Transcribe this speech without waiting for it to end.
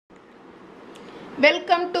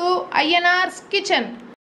Welcome to ஐஎன்ஆர்ஸ் kitchen.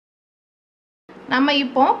 நம்ம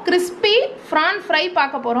இப்போ crispy prawn fry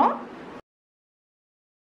பார்க்க போகிறோம்.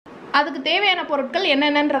 அதுக்கு தேவையான பொருட்கள்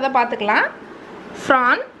என்னென்னன்றதை பார்த்துக்கலாம்.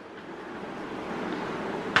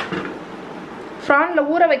 ஃப்ரானில்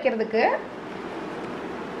ஊற வைக்கிறதுக்கு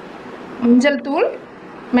மஞ்சள் தூள்,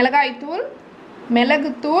 மிளகாய் தூள்,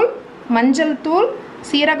 மிளகுத்தூள், மஞ்சள் தூள்,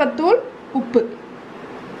 சீரகத்தூள், உப்பு,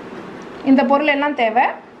 இந்த பொருள் எல்லாம் தேவை.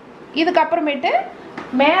 இதுக்கப்புறமேட்டு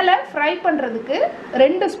மேலே ஃப்ரை பண்ணுறதுக்கு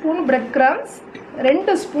 2 spoon bread crumbs,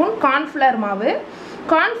 2 spoon cornflour மாவு.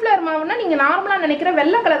 கார்ன்ஃப்ளவர் மாவுன்னா நீங்கள் நார்மலாக நினைக்கிற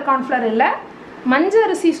வெள்ளை கலர் கார்ன்ஃப்ளவர் இல்லை, மஞ்சள்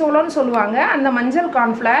அரிசி சோளம்னு சொல்லுவாங்க, அந்த மஞ்சள்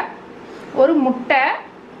கார்ன்ஃப்ளவர், ஒரு முட்டை,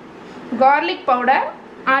 கார்லிக் பவுடர்,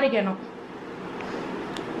 ஆரிகனோ,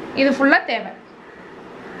 இது ஃபுல்லாக தேவை.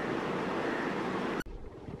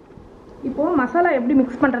 இப்போது மசாலா எப்படி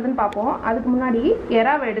மிக்ஸ் பண்ணுறதுன்னு பார்ப்போம். அதுக்கு முன்னாடி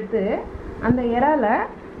எறாவை எடுத்து அந்த எறால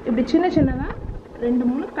இப்படி சின்ன சின்னதாக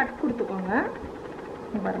 2-3 கட் கொடுத்துக்கோங்க.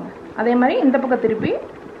 பாருங்கள், அதே மாதிரி இந்த பக்கம் திருப்பி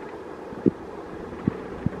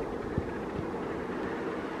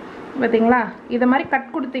பார்த்தீங்களா, இதை மாதிரி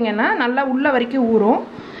கட் கொடுத்தீங்கன்னா நல்லா உள்ள வரைக்கும் ஊறும்.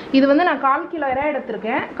 இது வந்து நான் 1/4 கிலோ எறா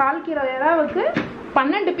எடுத்திருக்கேன். 1/4 கிலோ எறாவுக்கு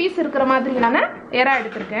 12 பீஸ் இருக்கிற மாதிரியான எறா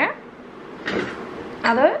எடுத்திருக்கேன்.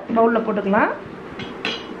 அதை பவுலில் போட்டுக்கலாம்.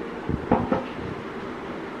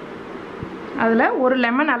 அதில் ஒரு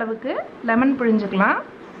லெமன் அளவுக்கு லெமன் பிழிஞ்சுக்கலாம்.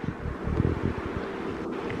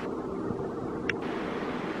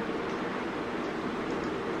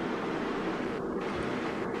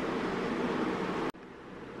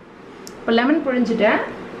 இப்போ லெமன் பிழிஞ்சிட்டேன்.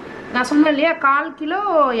 நான் சொன்னேன் இல்லையா, 1/4 கிலோ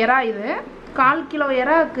எறா. இது 1/4 கிலோ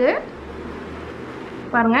எறாவுக்கு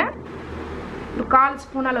பாருங்கள், ஒரு 1/4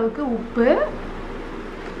 ஸ்பூன் அளவுக்கு உப்பு,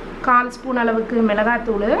 1/4 ஸ்பூன் அளவுக்கு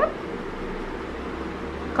மிளகாத்தூள்,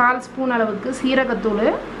 1/4 ஸ்பூன் அளவுக்கு சீரகத்தூள்,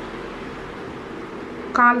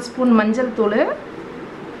 1/4 ஸ்பூன் மஞ்சள் தூள்,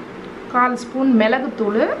 1/4 ஸ்பூன்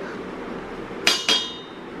மிளகுத்தூள்,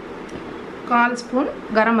 1/4 ஸ்பூன்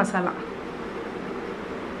கரம் மசாலா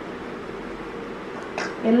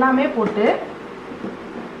எல்லாமே போட்டு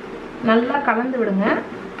நல்லா கலந்து விடுங்க.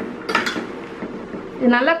 இது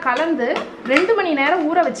நல்லா கலந்து 2 மணி நேரம்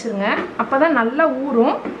ஊற வச்சிருங்க. அப்போ தான் நல்லா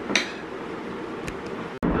ஊறும்.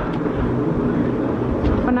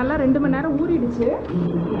 இப்போ நல்லா 2 மணி நேரம் ஊறிடுச்சு.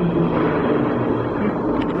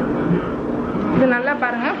 இது நல்லா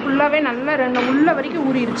பாருங்கள், ஃபுல்லாகவே நல்லா உள்ள வரைக்கும்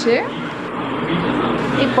ஊறிடுச்சு.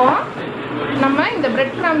 இப்போ நம்ம இந்த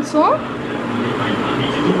பிரெட் கிரம்ஸும்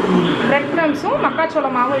மக்காச்சோள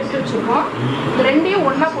மாவும் எடுத்து வச்சுருக்கோம். இது 2ஐயும்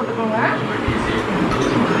ஒன்றா போட்டுக்கோங்க.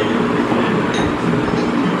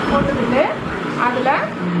 போட்டுக்கிட்டு அதில்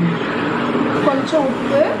கொஞ்சம்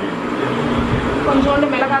உப்பு, கொஞ்சோண்டு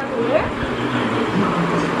மிளகாத்தூள்,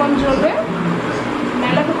 கொஞ்சோண்டு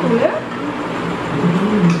மிளகுத்தூள்,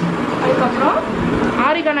 அதுக்கப்புறம்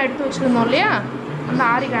ஆரிகானோ எடுத்து வச்சுருந்தோம் இல்லையா, அந்த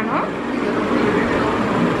ஆரிகானோ.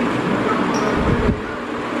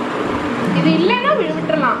 இது இல்லைன்னா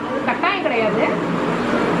விட்டுறலாம், அது கட்டாயம் கிடையாது.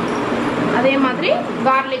 அதே மாதிரி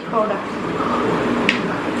கார்லிக்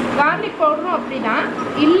பவுடரும் அப்படிதான்.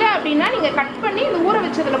 இல்லை அப்படின்னா நீங்கள் கட் பண்ணி இந்த ஊற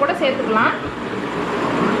வச்சதில் கூட சேர்த்துக்கலாம்.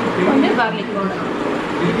 கொஞ்சம் கார்லிக் பவுடர்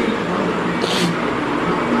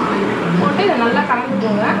போட்டு இதை நல்லா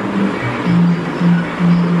கலந்துக்கோங்க.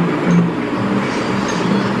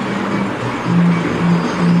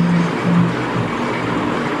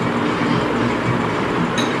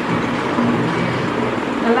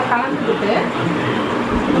 நல்லா கலந்துக்கிட்டு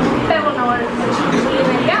முட்டை ஒன்று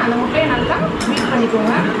சொல்லிடுறேன் இல்லையா, அந்த முட்டையை நல்லா பீட்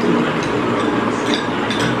பண்ணிக்கோங்க.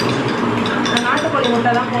 நான் நாட்டுக்கோழி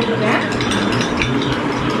முட்டை தான் போட்டிருக்கேன்.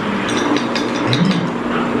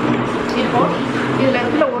 இப்போ இதில்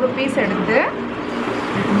இருக்கிற ஒரு பீஸ் எடுத்து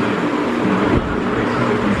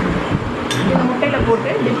இந்த முட்டையில்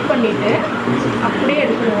போட்டு டிப் பண்ணிவிட்டு அப்படியே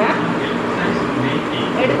எடுத்துடுங்க.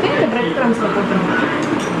 எடுத்து இந்த பிரெட் கிரம்ஸில் போட்டுருங்க.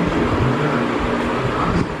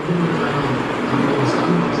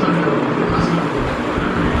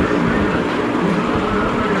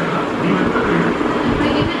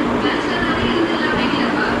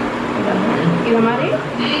 இதை மாதிரி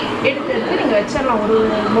எடுத்து நீங்கள் வச்சிடலாம். ஒரு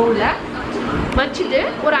பவுலில் வச்சுட்டு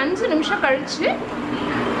ஒரு 5 நிமிஷம் கழித்து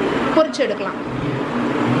பொரிச்சு எடுக்கலாம்.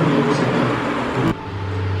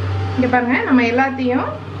 இங்கே பாருங்கள், நம்ம எல்லாத்தையும்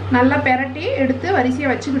நல்லா பெரட்டி எடுத்து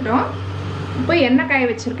வரிசையாக வச்சுக்கிட்டோம். இப்போ எண்ணெய் காய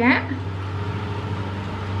வச்சுருக்கேன்.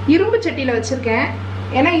 இரும்பு சட்டியில் வச்சுருக்கேன்.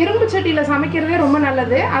 ஏன்னா இரும்பு சட்டியில் சமைக்கிறதே ரொம்ப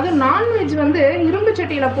நல்லது. அதுவும் நான்வெஜ் வந்து இரும்பு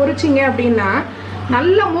சட்டியில் பொரிச்சிங்க அப்படின்னா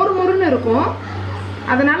நல்லா மொறுன்னு இருக்கும்.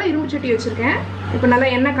 அதனால் இரும்பு சட்டி வச்சுருக்கேன். இப்போ நல்லா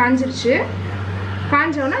எண்ணெய் காஞ்சிருச்சு.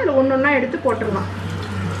 காஞ்சோன்னா அதில் ஒன்றா எடுத்து போட்டுடலாம்.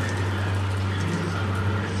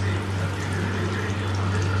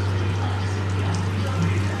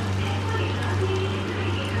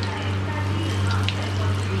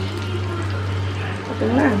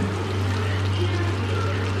 பார்த்தீங்களா?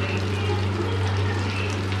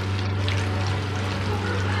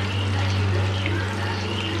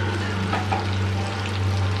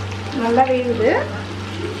 நல்லா வேகுது.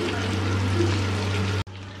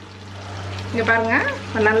 இங்கே பாருங்க,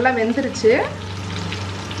 நல்லா வெந்துருச்சு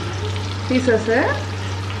பீசஸ்.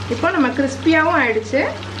 இப்போ நம்ம கிறிஸ்பியாகவும் ஆயிடுச்சு.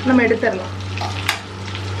 நம்ம எடுத்துடலாம்.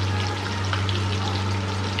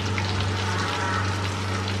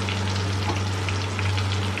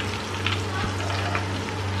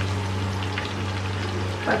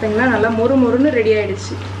 பார்த்தீங்களா, நல்லா மொறுமொறுன்னு ரெடி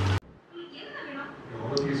ஆயிடுச்சு.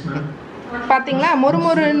 பார்த்தீங்களா,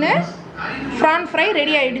 மொறுமொறுன்னு ப்ரான் ஃப்ரை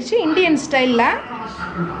ரெடி ஆயிடுச்சு இந்தியன் ஸ்டைலில்.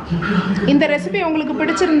 இந்த ரெசிபி உங்களுக்கு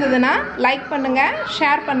பிடிச்சிருந்ததுன்னா லைக் பண்ணுங்கள்,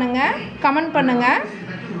 ஷேர் பண்ணுங்கள், கமெண்ட் பண்ணுங்கள்,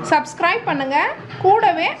 சப்ஸ்கிரைப் பண்ணுங்கள்,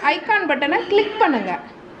 கூடவே ஐகான் பட்டனை கிளிக்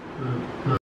பண்ணுங்கள்.